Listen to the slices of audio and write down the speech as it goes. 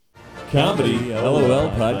Comedy LOL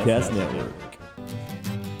Podcast Network.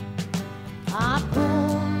 I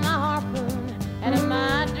pull my harpoon out of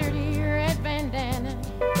my dirty red bandana.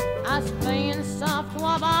 I was playing soft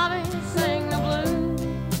while Bobby sang the blues.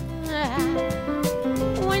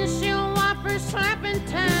 Windshield wipers slapping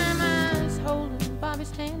time. I was holding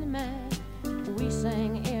Bobby's hand in mine. We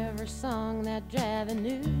sang every song that Javi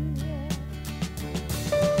knew.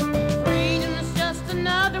 Freedom is just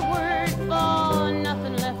another word for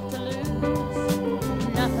nothing left to lose.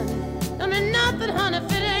 Nothing, I mean nothing, honey,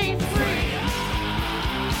 if it ain't free.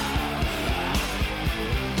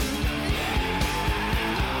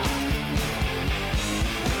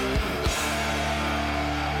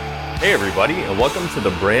 Hey everybody, and welcome to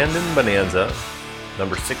the Brandon Bonanza,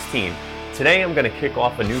 number 16. Today I'm going to kick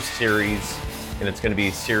off a new series, and it's going to be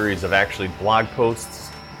a series of actually blog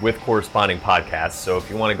posts with corresponding podcasts. So if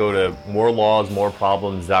you want to go to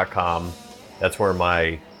morelawsmoreproblems.com, that's where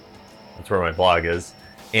my blog is,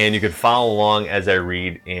 and you can follow along as I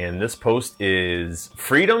read. And this post is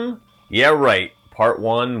Freedom, Yeah Right, Part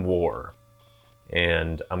 1, War.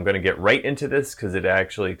 And I'm going to get right into this because it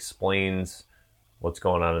actually explains what's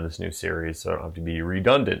going on in this new series, so I don't have to be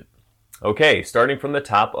redundant. Okay, starting from the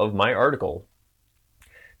top of my article.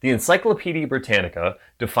 The Encyclopedia Britannica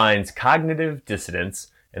defines cognitive dissonance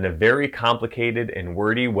in a very complicated and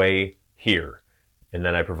wordy way here. And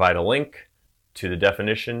then I provide a link to the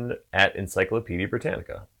definition at Encyclopedia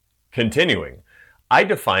Britannica. Continuing, I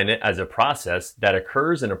define it as a process that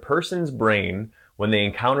occurs in a person's brain when they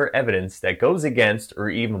encounter evidence that goes against or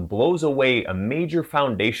even blows away a major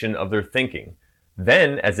foundation of their thinking.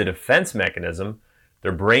 Then, as a defense mechanism,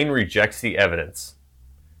 their brain rejects the evidence.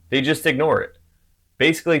 They just ignore it,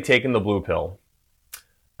 basically taking the blue pill.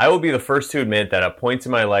 I will be the first to admit that at points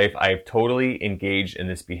in my life I have totally engaged in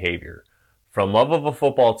this behavior. From love of a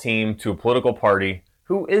football team to a political party,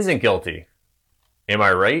 who isn't guilty? Am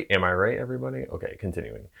I right? Am I right, everybody? Okay,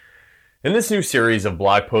 continuing. In this new series of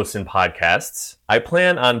blog posts and podcasts, I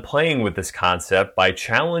plan on playing with this concept by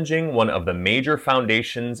challenging one of the major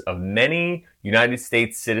foundations of many United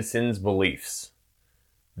States citizens' beliefs.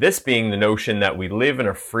 This being the notion that we live in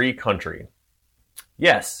a free country.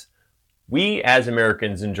 Yes, we as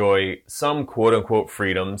Americans enjoy some quote-unquote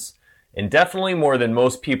freedoms, and definitely more than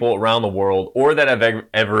most people around the world or that have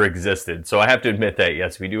ever existed. So I have to admit that,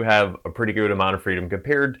 yes, we do have a pretty good amount of freedom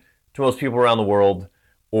compared to most people around the world,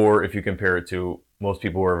 or if you compare it to most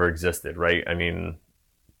people who ever existed, right? I mean,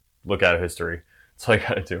 look at history. That's all I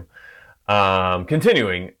gotta do.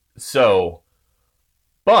 Continuing, so,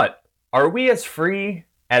 but are we as free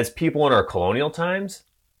as people in our colonial times?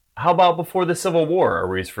 How about before the Civil War? Are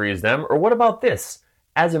we as free as them? Or what about this?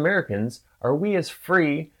 As Americans, are we as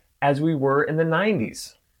free as we were in the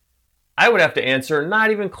 90s? I would have to answer,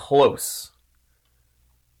 not even close.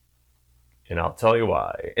 And I'll tell you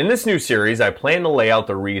why. In this new series, I plan to lay out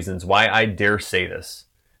the reasons why I dare say this.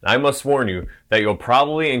 And I must warn you that you'll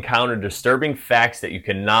probably encounter disturbing facts that you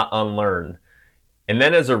cannot unlearn. And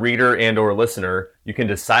then as a reader and or listener, you can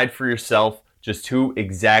decide for yourself just who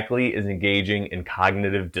exactly is engaging in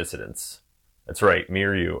cognitive dissonance. That's right, me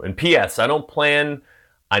or you. And P.S., I don't plan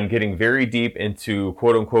on getting very deep into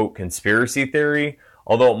quote-unquote conspiracy theory,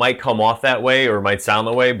 although it might come off that way or might sound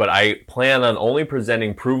that way, but I plan on only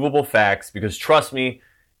presenting provable facts because, trust me,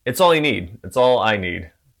 it's all you need. It's all I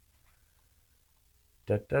need.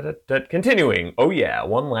 Continuing. Oh yeah,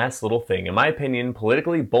 one last little thing. In my opinion,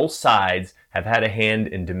 politically, both sides have had a hand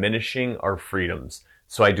in diminishing our freedoms.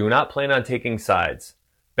 So I do not plan on taking sides.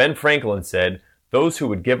 Ben Franklin said, "Those who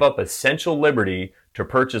would give up essential liberty to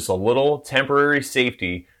purchase a little temporary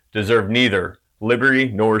safety deserve neither liberty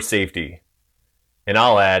nor safety." And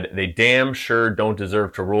I'll add, they damn sure don't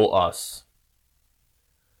deserve to rule us.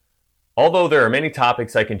 Although there are many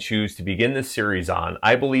topics I can choose to begin this series on,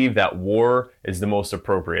 I believe that war is the most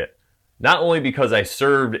appropriate. Not only because I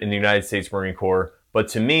served in the United States Marine Corps, but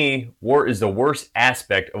to me, war is the worst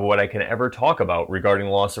aspect of what I can ever talk about regarding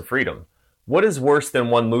loss of freedom. What is worse than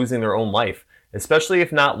one losing their own life, especially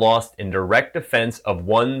if not lost in direct defense of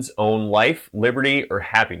one's own life, liberty, or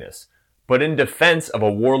happiness, but in defense of a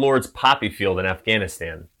warlord's poppy field in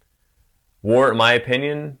Afghanistan? War, in my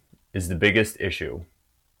opinion, is the biggest issue.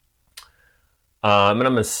 And I'm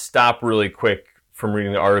going to stop really quick from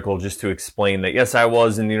reading the article just to explain that, yes, I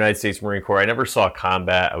was in the United States Marine Corps. I never saw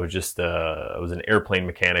combat. I was just I was an airplane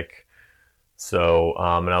mechanic. So,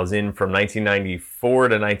 and I was in from 1994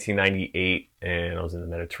 to 1998, and I was in the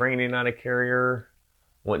Mediterranean on a carrier.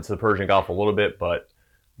 Went to the Persian Gulf a little bit, but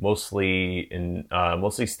mostly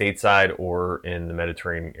stateside or in the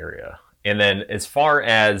Mediterranean area. And then as far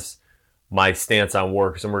as my stance on war,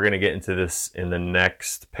 because we're going to get into this in the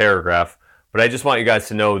next paragraph. But I just want you guys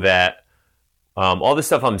to know that all this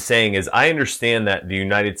stuff I'm saying is I understand that the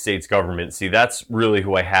United States government, see, that's really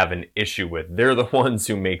who I have an issue with. They're the ones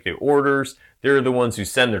who make the orders. They're the ones who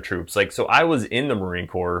send their troops. Like, so I was in the Marine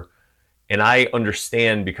Corps, and I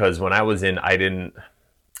understand because when I was in, I didn't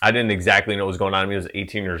exactly know what was going on. I was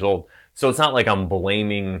 18 years old. So it's not like I'm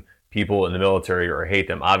blaming people in the military or hate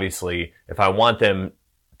them. Obviously, if I want them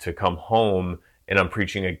to come home and I'm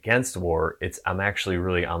preaching against war, I'm actually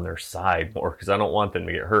really on their side more because I don't want them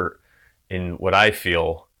to get hurt in what I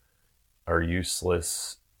feel are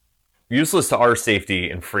useless to our safety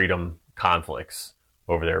and freedom conflicts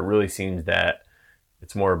over there. It really seems that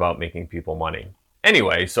it's more about making people money.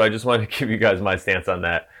 Anyway, so I just wanted to give you guys my stance on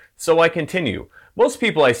that. So I continue. Most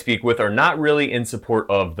people I speak with are not really in support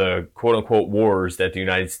of the quote-unquote wars that the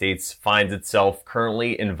United States finds itself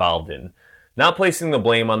currently involved in. Not placing the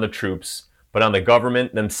blame on the troops, but on the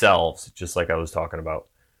government themselves, just like I was talking about.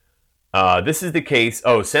 Since this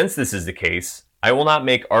is the case, I will not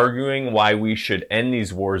make arguing why we should end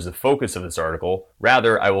these wars the focus of this article.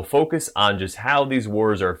 Rather, I will focus on just how these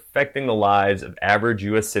wars are affecting the lives of average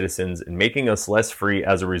U.S. citizens and making us less free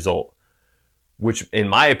as a result, which, in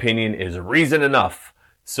my opinion, is reason enough.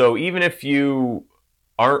 So even if you,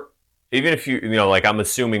 like I'm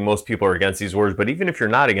assuming most people are against these wars, but even if you're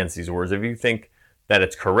not against these wars, if you think that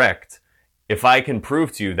it's correct, if I can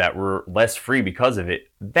prove to you that we're less free because of it,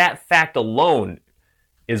 that fact alone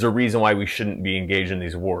is a reason why we shouldn't be engaged in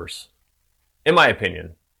these wars, in my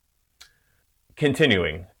opinion.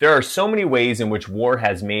 Continuing, there are so many ways in which war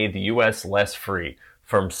has made the U.S. less free,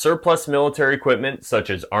 from surplus military equipment such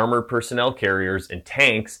as armored personnel carriers and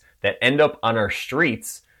tanks that end up on our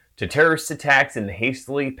streets, to terrorist attacks and the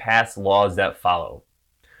hastily passed laws that follow.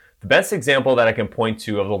 The best example that I can point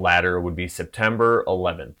to of the latter would be September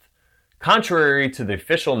 11th. Contrary to the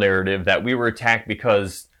official narrative that we were attacked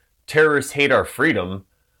because terrorists hate our freedom,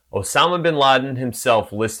 Osama bin Laden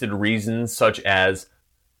himself listed reasons such as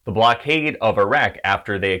the blockade of Iraq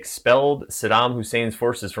after they expelled Saddam Hussein's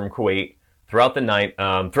forces from Kuwait. Throughout the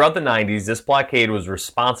 90s, this blockade was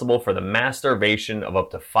responsible for the mass starvation of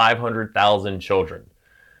up to 500,000 children.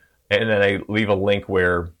 And then I leave a link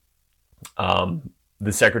where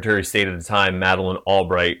the Secretary of State at the time, Madeleine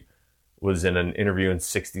Albright, was in an interview in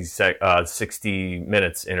 60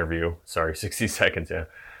 minutes interview. Sorry, 60 seconds, yeah.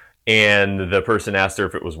 And the person asked her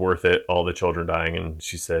if it was worth it, all the children dying. And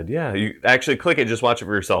she said, yeah, you actually click it, just watch it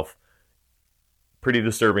for yourself. Pretty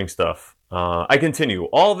disturbing stuff. I continue.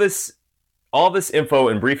 All this info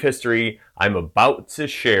and brief history I'm about to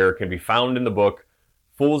share can be found in the book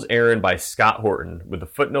Fool's Errand by Scott Horton, with the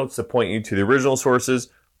footnotes to point you to the original sources,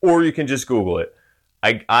 or you can just Google it.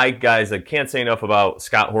 I can't say enough about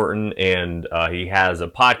Scott Horton, and he has a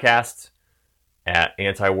podcast at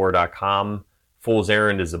antiwar.com. Fool's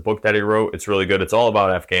Errand is a book that he wrote. It's really good. It's all about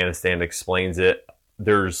Afghanistan, explains it.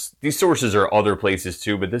 These sources are other places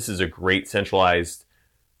too, but this is a great centralized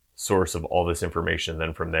source of all this information.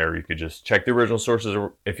 Then from there, you could just check the original sources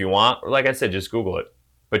if you want, or like I said, just Google it.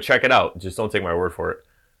 But check it out. Just don't take my word for it.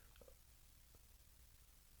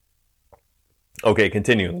 Okay,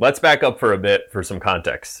 continuing. Let's back up for a bit for some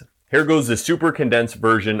context. Here goes the super condensed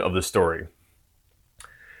version of the story.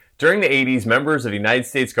 During the 80s, members of the United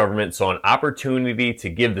States government saw an opportunity to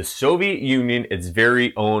give the Soviet Union its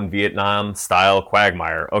very own Vietnam-style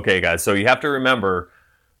quagmire. Okay, guys, so you have to remember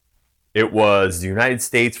it was the United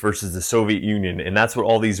States versus the Soviet Union, and that's what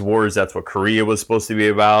all these wars, that's what Korea was supposed to be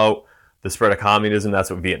about, the spread of communism,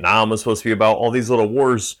 that's what Vietnam was supposed to be about. All these little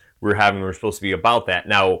wars we were having were supposed to be about that.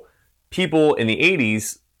 Now, people in the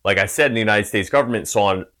 80s, like I said, in the United States government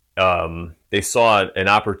saw an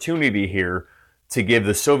opportunity here to give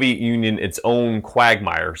the Soviet Union its own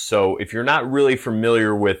quagmire. So if you're not really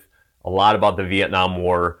familiar with a lot about the Vietnam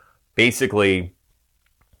War, basically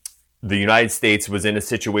the United States was in a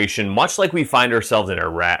situation much like we find ourselves in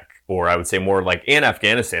Iraq, or I would say more like in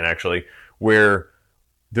Afghanistan actually, where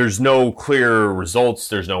there's no clear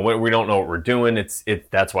results. We don't know what we're doing.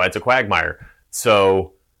 That's why it's a quagmire.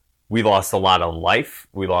 So we lost a lot of life.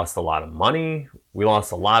 We lost a lot of money. We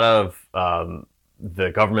lost a lot of,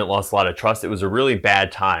 the government lost a lot of trust. It was a really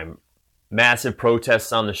bad time. Massive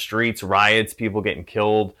protests on the streets, riots, people getting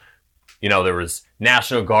killed. There was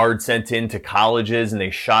National Guard sent in to colleges and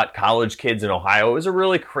they shot college kids in Ohio. It was a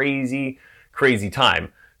really crazy, crazy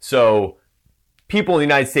time. So people in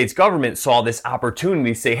the United States government saw this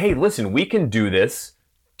opportunity to say, hey, listen, we can do this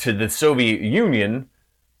to the Soviet Union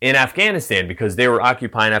in Afghanistan because they were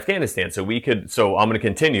occupying Afghanistan. So I'm going to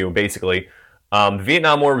continue basically. The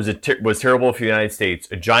Vietnam War was terrible for the United States,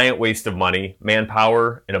 a giant waste of money,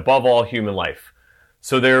 manpower, and above all, human life.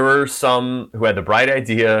 So there were some who had the bright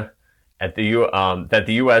idea that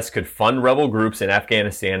the U.S. could fund rebel groups in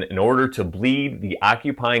Afghanistan in order to bleed the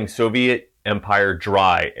occupying Soviet empire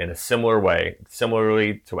dry in a similar way,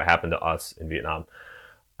 similarly to what happened to us in Vietnam.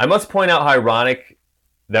 I must point out how ironic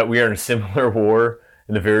that we are in a similar war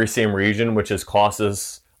in the very same region, which has cost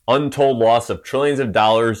us untold loss of trillions of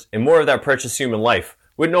dollars and more of that precious human life,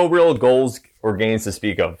 with no real goals or gains to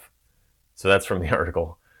speak of. So that's from the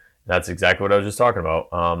article. That's exactly what I was just talking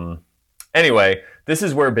about. Anyway, this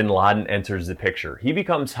is where bin Laden enters the picture. He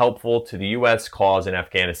becomes helpful to the U.S. cause in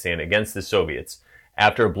Afghanistan against the Soviets.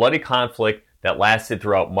 After a bloody conflict that lasted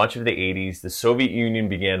throughout much of the 80s, the Soviet Union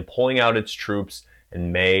began pulling out its troops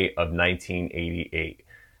in May of 1988.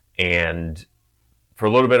 And for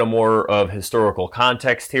a little bit more of historical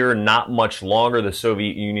context here, not much longer, the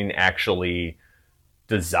Soviet Union actually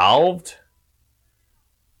dissolved.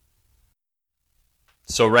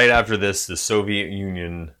 So right after this, the Soviet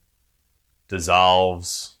Union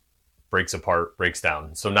dissolves, breaks apart, breaks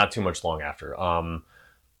down. So not too much long after. And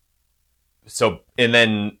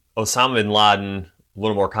then Osama bin Laden, a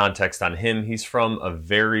little more context on him. He's from a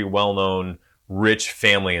very well-known rich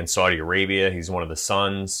family in Saudi Arabia. He's one of the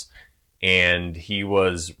sons, and he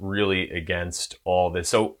was really against all this.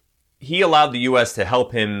 So he allowed the U.S. to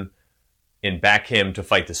help him and back him to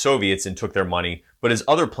fight the Soviets and took their money. But his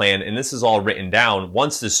other plan, and this is all written down,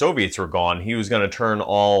 once the Soviets were gone, he was going to turn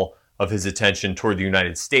all of his attention toward the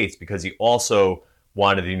United States because he also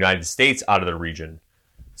wanted the United States out of the region.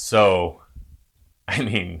 So, I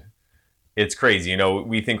mean, it's crazy. You know,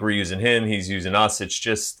 we think we're using him, he's using us. It's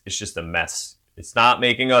just a mess. It's not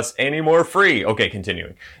making us any more free. Okay,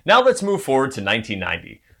 continuing. Now let's move forward to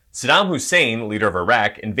 1990. Saddam Hussein, leader of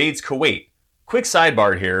Iraq, invades Kuwait. Quick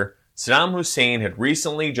sidebar here. Saddam Hussein had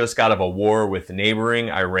recently just got out of a war with neighboring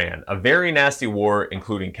Iran. A very nasty war,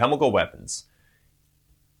 including chemical weapons.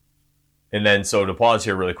 And then, so to pause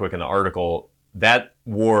here really quick in the article, that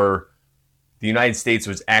war, the United States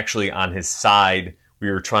was actually on his side. We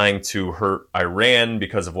were trying to hurt Iran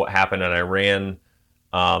because of what happened in Iran.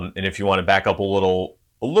 And if you want to back up a little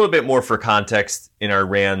bit more for context in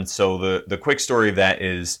Iran, so the quick story of that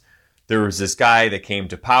is there was this guy that came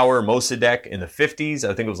to power, Mossadegh, in the 50s.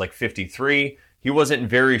 I think it was like 53. He wasn't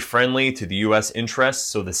very friendly to the U.S. interests,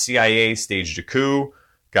 so the CIA staged a coup,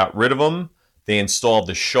 got rid of him. They installed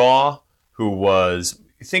the Shah, who was,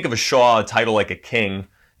 think of a Shah, a title like a king,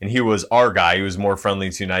 and he was our guy. He was more friendly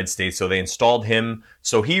to the United States, so they installed him.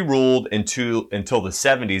 So he ruled until the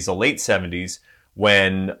 70s, the late 70s,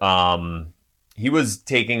 when he was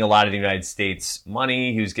taking a lot of the United States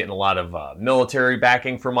money. He was getting a lot of military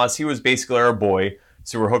backing from us. He was basically our boy,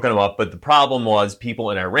 so we're hooking him up. But the problem was people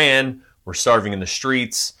in Iran were starving in the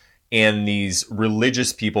streets, and these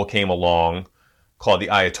religious people came along called the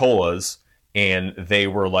Ayatollahs, and they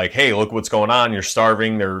were like, hey, look what's going on. You're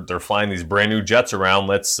starving. They're flying these brand new jets around.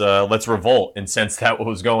 Let's revolt. And since that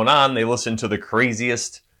was going on, they listened to the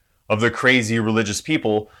craziest of the crazy religious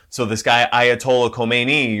people. So this guy, Ayatollah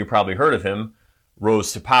Khomeini, you probably heard of him,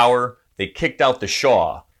 rose to power. They kicked out the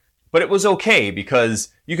Shah. But it was okay because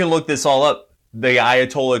you can look this all up. The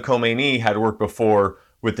Ayatollah Khomeini had worked before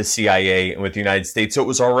with the CIA and with the United States, so it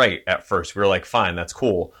was all right at first. We were like, fine, that's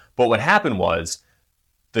cool. But what happened was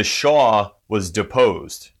the Shah was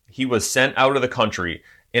deposed. He was sent out of the country.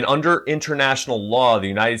 And under international law, the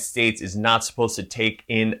United States is not supposed to take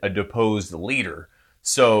in a deposed leader.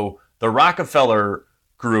 So the Rockefeller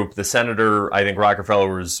group, the senator, I think Rockefeller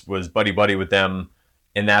was buddy-buddy with them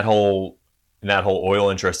in that whole oil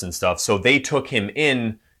interest and stuff. So they took him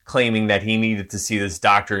in, claiming that he needed to see this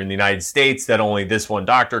doctor in the United States, that only this one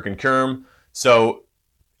doctor can cure him. So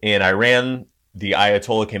in Iran, the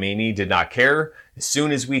Ayatollah Khomeini did not care. As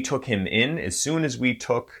soon as we took him in, as soon as we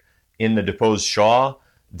took in the deposed Shah,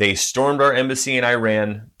 they stormed our embassy in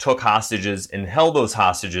Iran, took hostages, and held those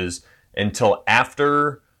hostages until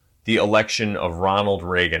after the election of Ronald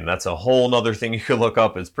Reagan. That's a whole nother thing you could look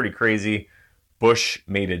up. It's pretty crazy. Bush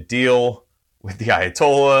made a deal with the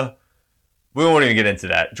Ayatollah. We won't even get into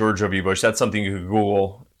that. George W. Bush, that's something you could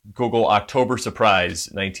Google. Google October Surprise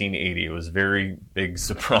 1980. It was a very big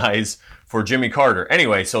surprise for Jimmy Carter.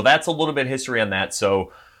 Anyway, so that's a little bit of history on that.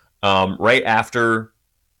 So right after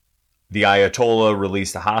the Ayatollah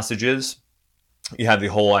released the hostages, you have the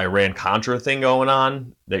whole Iran-Contra thing going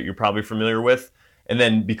on that you're probably familiar with. And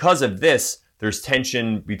then because of this, there's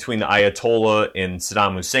tension between the Ayatollah and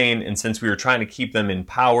Saddam Hussein. And since we were trying to keep them in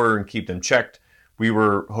power and keep them checked, we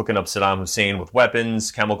were hooking up Saddam Hussein with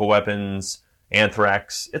weapons, chemical weapons,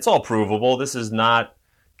 anthrax. It's all provable. This is not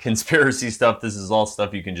conspiracy stuff. This is all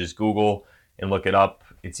stuff you can just Google and look it up.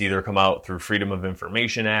 It's either come out through Freedom of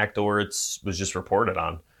Information Act or was just reported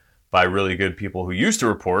on by really good people who used to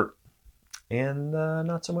report and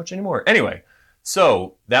not so much anymore. Anyway,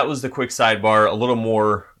 so that was the quick sidebar, a little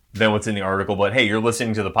more than what's in the article, but hey, you're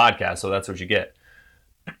listening to the podcast, so that's what you get.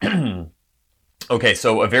 Okay,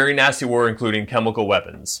 so a very nasty war including chemical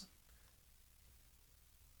weapons.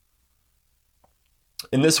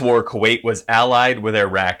 In this war, Kuwait was allied with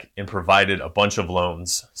Iraq and provided a bunch of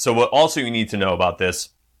loans. So what also you need to know about this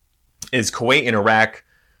is Kuwait and Iraq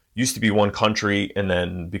used to be one country, and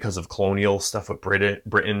then because of colonial stuff with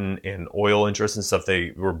Britain and oil interests and stuff,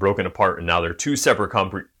 they were broken apart, and now they're two separate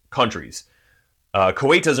countries.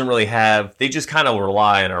 Kuwait doesn't really have, they just kind of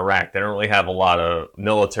rely on Iraq. They don't really have a lot of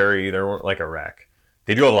military. They weren't like Iraq.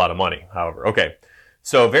 They do have a lot of money, however. Okay,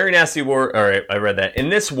 so very nasty war. All right, I read that. In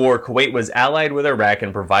this war, Kuwait was allied with Iraq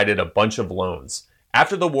and provided a bunch of loans.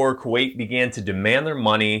 After the war, Kuwait began to demand their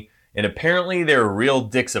money, and apparently they were real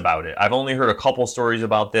dicks about it. I've only heard a couple stories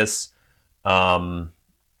about this. I'm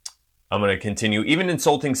going to continue. Even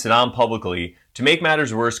insulting Saddam publicly. To make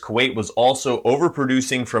matters worse, Kuwait was also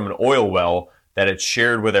overproducing from an oil well that it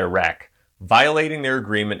shared with Iraq, violating their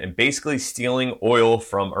agreement and basically stealing oil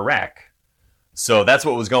from Iraq. So that's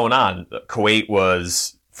what was going on. Kuwait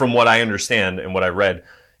was, from what I understand and what I read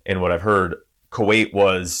and what I've heard, Kuwait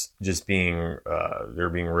was just being, they're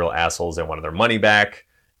being real assholes. They wanted their money back.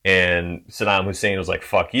 And Saddam Hussein was like,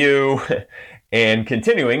 fuck you. And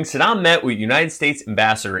continuing, Saddam met with United States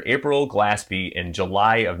Ambassador April Glaspie in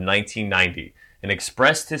July of 1990 and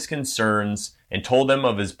expressed his concerns and told them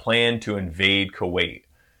of his plan to invade Kuwait.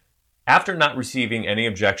 After not receiving any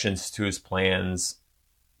objections to his plans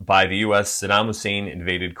by the U.S., Saddam Hussein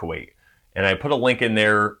invaded Kuwait. And I put a link in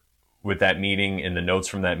there with that meeting in the notes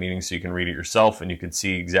from that meeting so you can read it yourself and you can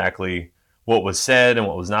see exactly what was said and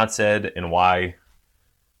what was not said and why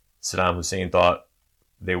Saddam Hussein thought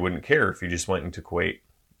they wouldn't care if you just went into Kuwait.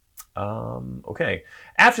 Okay.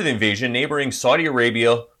 After the invasion, neighboring Saudi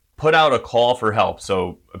Arabia put out a call for help.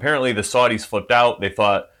 So apparently the Saudis flipped out. They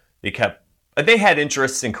thought they had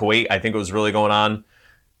interests in Kuwait. I think it was really going on.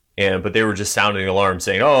 But they were just sounding the alarm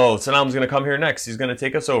saying, oh, Saddam's going to come here next. He's going to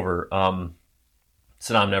take us over.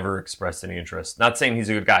 Saddam never expressed any interest. Not saying he's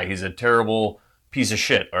a good guy. He's a terrible piece of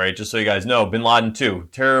shit. All right. Just so you guys know, Bin Laden too.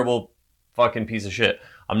 Terrible fucking piece of shit.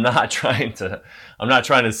 I'm not trying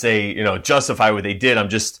to say, justify what they did. I'm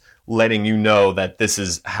just letting you know that this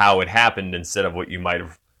is how it happened instead of what you might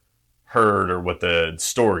have heard or what the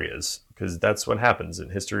story is, because that's what happens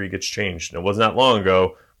and history gets changed. And it wasn't that long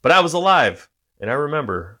ago, but I was alive and I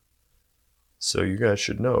remember. So you guys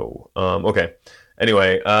should know. Okay.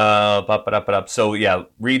 Anyway, so yeah,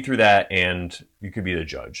 read through that and you could be the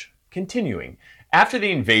judge. Continuing. After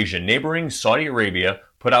the invasion, neighboring Saudi Arabia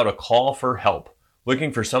put out a call for help,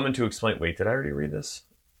 looking for someone to explain. Wait, did I already read this?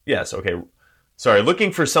 Yes, okay. Sorry,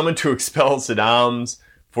 looking for someone to expel Saddam's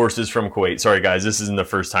forces from Kuwait. Sorry, guys, this isn't the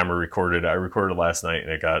first time I recorded. I recorded last night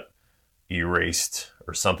and it got erased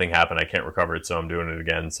or something happened. I can't recover it, so I'm doing it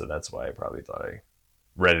again. So that's why I probably thought I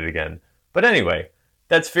read it again. But anyway,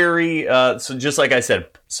 that's very, so just like I said,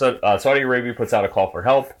 Saudi Arabia puts out a call for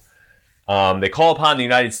help. They call upon the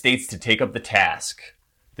United States to take up the task.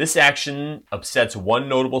 This action upsets one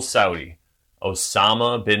notable Saudi,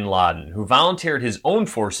 Osama bin Laden, who volunteered his own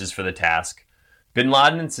forces for the task. Bin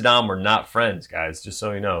Laden and Saddam were not friends, guys, just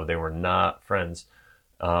so you know. They were not friends.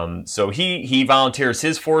 So he volunteers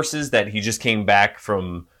his forces that he just came back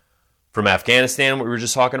from Afghanistan, what we were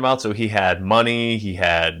just talking about. So he had money, he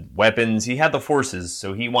had weapons, he had the forces,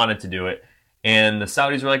 so he wanted to do it. And the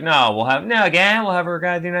Saudis were like, no, we'll have our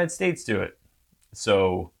guy in the United States do it.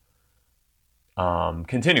 So,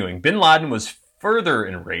 continuing, bin Laden was further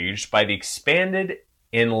enraged by the expanded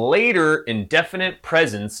and later indefinite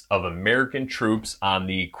presence of American troops on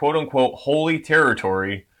the quote-unquote holy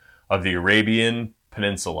territory of the Arabian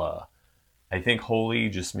Peninsula. I think holy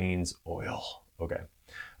just means oil. Okay.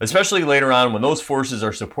 Especially later on when those forces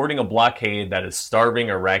are supporting a blockade that is starving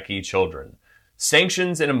Iraqi children.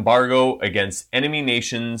 Sanctions and embargo against enemy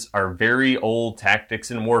nations are very old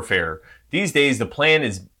tactics in warfare. These days, the plan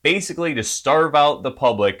is basically to starve out the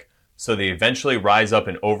public so they eventually rise up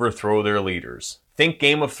and overthrow their leaders. Think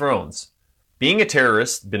Game of Thrones. Being a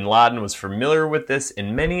terrorist, bin Laden was familiar with this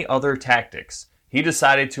and many other tactics. He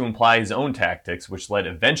decided to apply his own tactics, which led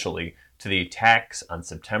eventually to the attacks on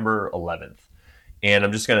September 11th. And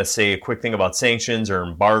I'm just going to say a quick thing about sanctions or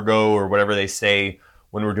embargo or whatever they say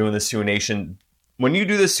when we're doing this to a nation. When you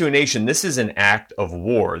do this to a nation, this is an act of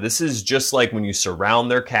war. This is just like when you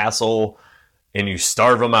surround their castle and you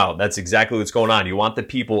starve them out. That's exactly what's going on. You want the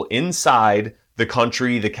people inside the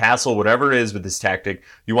country, the castle, whatever it is with this tactic.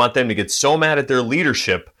 You want them to get so mad at their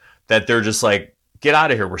leadership that they're just like, get out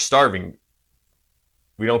of here. We're starving.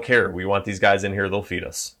 We don't care. We want these guys in here. They'll feed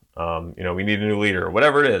us. We need a new leader or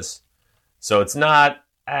whatever it is. So it's not,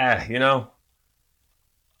 it's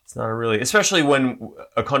not really, especially when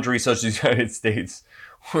a country such as the United States,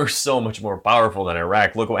 we're so much more powerful than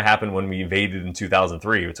Iraq. Look what happened when we invaded in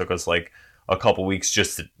 2003. It took us like a couple weeks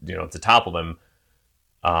just to topple them.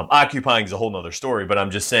 Occupying is a whole nother story, but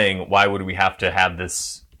I'm just saying, why would we have to have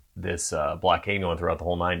this blockade going throughout the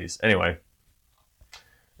whole 90s? Anyway.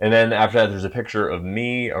 And then after that, there's a picture of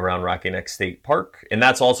me around Rocky Neck State Park. And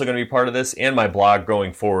that's also going to be part of this and my blog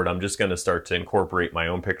going forward. I'm just going to start to incorporate my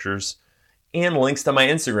own pictures and links to my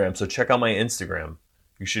Instagram. So check out my Instagram.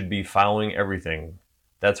 You should be following everything.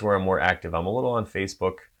 That's where I'm more active. I'm a little on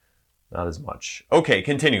Facebook, not as much. Okay,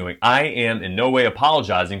 continuing. I am in no way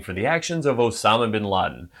apologizing for the actions of Osama bin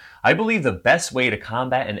Laden. I believe the best way to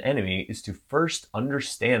combat an enemy is to first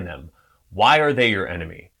understand them. Why are they your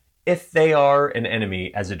enemy? If they are an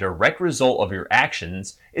enemy as a direct result of your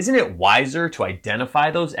actions, isn't it wiser to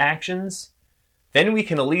identify those actions? Then we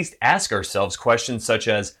can at least ask ourselves questions such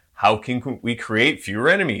as, how can we create fewer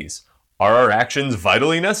enemies? Are our actions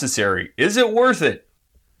vitally necessary? Is it worth it?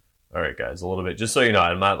 All right, guys, a little bit. Just so you know,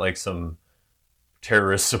 I'm not like some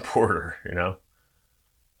terrorist supporter,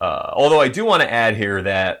 Although I do want to add here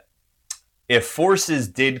that if forces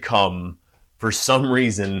did come for some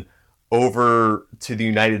reason over to the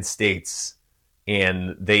United States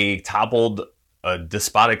and they toppled a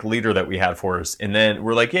despotic leader that we had for us, and then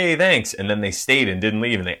we're like, yay, thanks, and then they stayed and didn't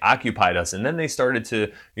leave and they occupied us, and then they started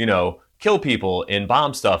to, kill people and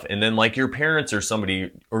bomb stuff, and then like your parents or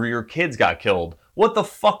somebody or your kids got killed, what the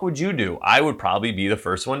fuck would you do? I would probably be the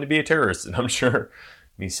first one to be a terrorist, and I'm sure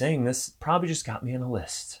me saying this probably just got me on a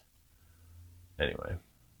list. Anyway,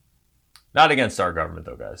 not against our government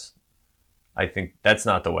though, guys. I think that's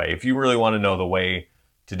not the way. If you really want to know the way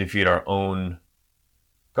to defeat our own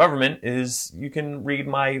government, is you can read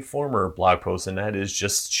my former blog post, and that is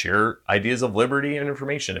just share ideas of liberty and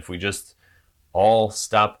information. If we just all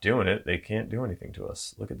stop doing it, they can't do anything to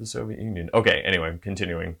us. Look at the Soviet Union. Okay, anyway,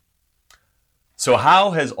 continuing. So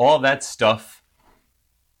how has all of that stuff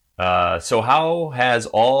that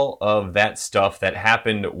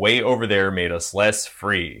happened way over there made us less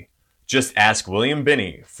free? Just ask William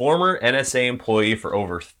Binney, former NSA employee for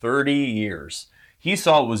over 30 years. He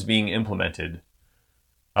saw what was being implemented.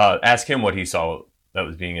 Ask him what he saw that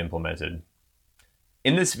was being implemented.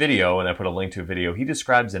 In this video, and I put a link to a video, he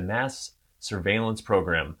describes a mass surveillance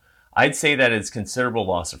program. I'd say that it's considerable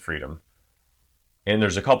loss of freedom. And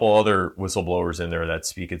there's a couple other whistleblowers in there that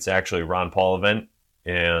speak. It's actually a Ron Paul event,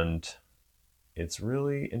 and it's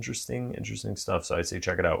really interesting stuff, so I say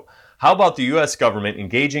check it out. How about the U.S. government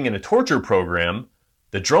engaging in a torture program,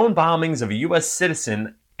 the drone bombings of a U.S.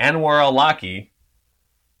 citizen, Anwar al-Awlaki,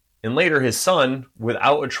 and later his son,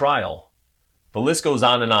 without a trial? The list goes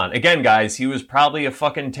on and on. Again, guys, he was probably a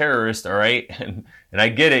fucking terrorist, all right? And I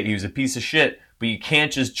get it, he was a piece of shit, but you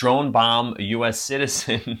can't just drone bomb a U.S.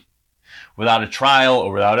 citizen without a trial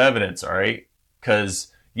or without evidence, all right?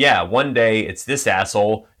 Because yeah, one day it's this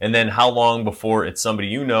asshole, and then how long before it's somebody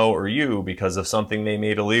you know or you because of something they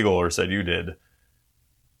made illegal or said you did?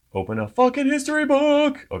 Open a fucking history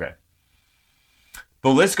book. Okay. The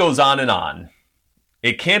list goes on and on.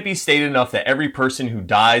 It can't be stated enough that every person who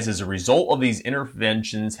dies as a result of these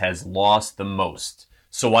interventions has lost the most.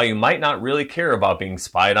 So while you might not really care about being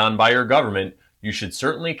spied on by your government, you should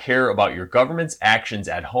certainly care about your government's actions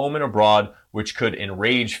at home and abroad, which could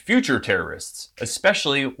enrage future terrorists,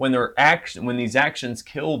 especially when these actions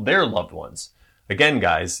kill their loved ones. Again,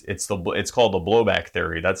 guys, it's called the blowback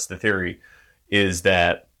theory. That's the theory, is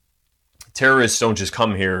that terrorists don't just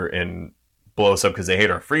come here and blow us up because they hate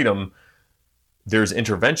our freedom. There's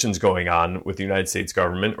interventions going on with the United States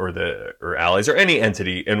government or allies or any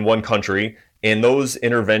entity in one country, and those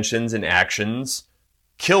interventions and actions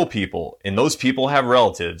kill people, and those people have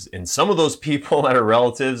relatives, and some of those people that are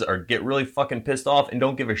relatives get really fucking pissed off and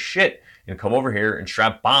don't give a shit and come over here and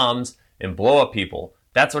strap bombs and blow up people.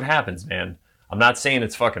 That's what happens, man. I'm not saying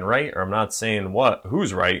it's fucking right, or I'm not saying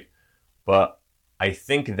who's right, but I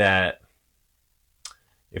think that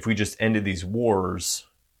if we just ended these wars,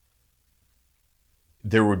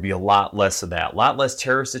 there would be a lot less of that, a lot less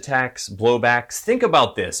terrorist attacks, blowbacks. Think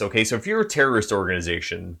about this, okay? So if you're a terrorist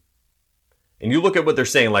organization, and you look at what they're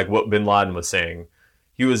saying, like what bin Laden was saying,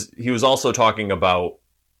 he was also talking about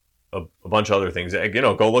a bunch of other things.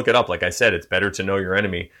 Go look it up. Like I said, it's better to know your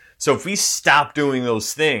enemy. So if we stop doing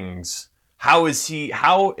those things, how is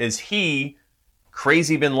he,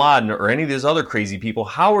 crazy bin Laden, or any of these other crazy people,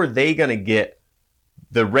 how are they going to get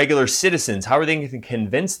the regular citizens, how are they going to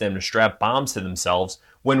convince them to strap bombs to themselves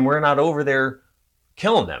when we're not over there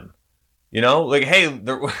killing them? You know, like, hey,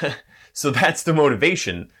 so that's the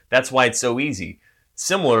motivation. That's why it's so easy.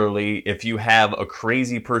 Similarly, if you have a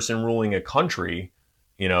crazy person ruling a country,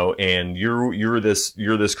 you know, and you're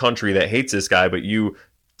this country that hates this guy, but you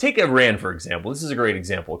take Iran, for example. This is a great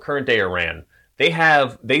example. Current day Iran.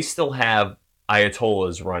 They still have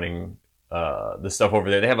Ayatollahs running the stuff over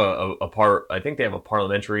there. They have I think they have a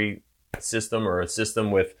parliamentary system, or a system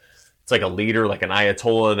with, it's like a leader, like an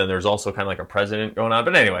Ayatollah. Then there's also kind of like a president going on.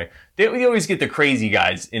 But anyway, we always get the crazy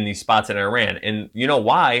guys in these spots in Iran. And you know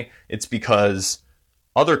why? It's because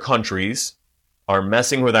other countries are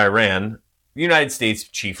messing with Iran, the United States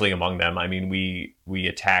chiefly among them. I mean, we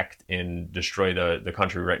attacked and destroyed the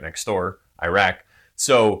country right next door, Iraq.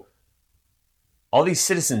 So all these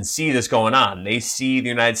citizens see this going on. They see the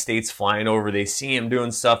United States flying over. They see him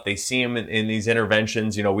doing stuff. They see him in these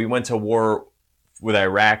interventions. You know, we went to war with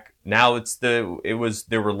Iraq. Now there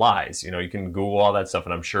were lies. You know, you can Google all that stuff,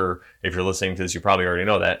 and I'm sure if you're listening to this, you probably already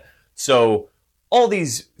know that. So all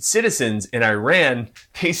these citizens in Iran,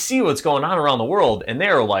 they see what's going on around the world, and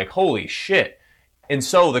they're like, holy shit. And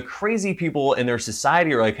so the crazy people in their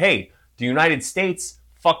society are like, hey, the United States,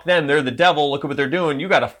 fuck them, they're the devil, look at what they're doing, you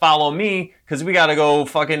gotta follow me, because we gotta go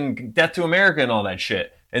fucking death to America and all that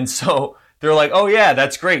shit. And so they're like, oh yeah,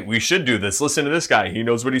 that's great, we should do this, listen to this guy, he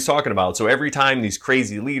knows what he's talking about. So every time these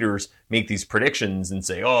crazy leaders make these predictions and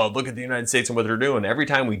say, oh, look at the United States and what they're doing, every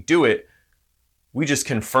time we do it, we just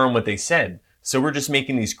confirm what they said. So we're just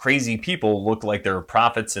making these crazy people look like they're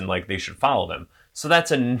prophets and like they should follow them. So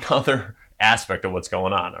that's another aspect of what's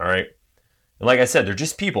going on, all right? And like I said, they're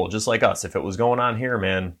just people, just like us. If it was going on here,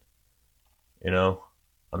 man, you know,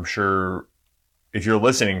 I'm sure if you're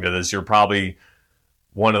listening to this, you're probably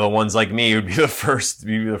one of the ones like me who'd be the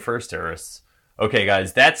first terrorists. Okay,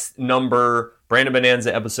 guys, that's Brandon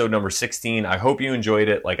Bonanza episode number 16. I hope you enjoyed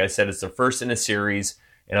it. Like I said, it's the first in a series,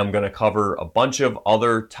 and I'm going to cover a bunch of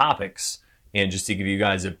other topics. And just to give you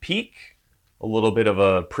guys a peek, a little bit of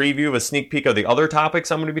a preview, of a sneak peek of the other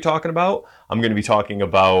topics I'm going to be talking about. I'm going to be talking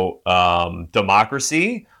about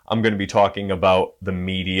democracy. I'm going to be talking about the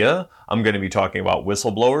media. I'm going to be talking about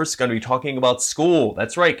whistleblowers. Going to be talking about school.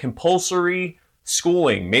 That's right, compulsory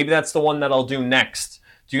schooling. Maybe that's the one that I'll do next.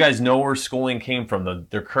 Do you guys know where schooling came from?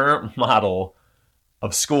 The current model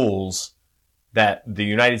of schools that the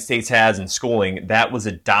United States has in schooling, that was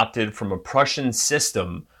adopted from a Prussian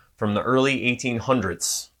system from the early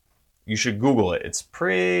 1800s. You should Google it. It's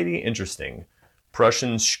pretty interesting.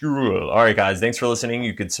 Prussian Schule. All right, guys, thanks for listening.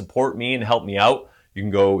 You could support me and help me out. You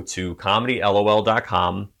can go to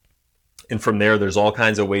comedylol.com, and from there, there's all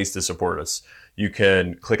kinds of ways to support us. You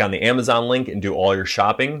can click on the Amazon link and do all your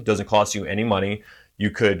shopping. It doesn't cost you any money.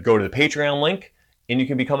 You could go to the Patreon link, and you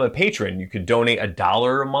can become a patron. You could donate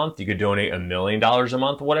 $1 a month. You could donate $1 million a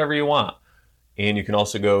month, whatever you want. And you can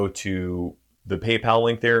also go to the PayPal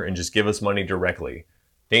link there and just give us money directly.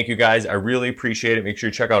 Thank you, guys. I really appreciate it. Make sure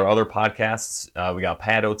you check out our other podcasts. We got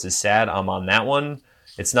Pat Oates is Sad. I'm on that one.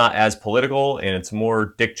 It's not as political, and it's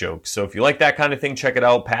more dick jokes. So if you like that kind of thing, check it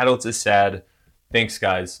out. Pat Oates is Sad. Thanks,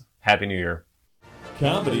 guys. Happy New Year.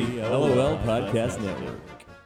 Comedy LOL Podcast Network.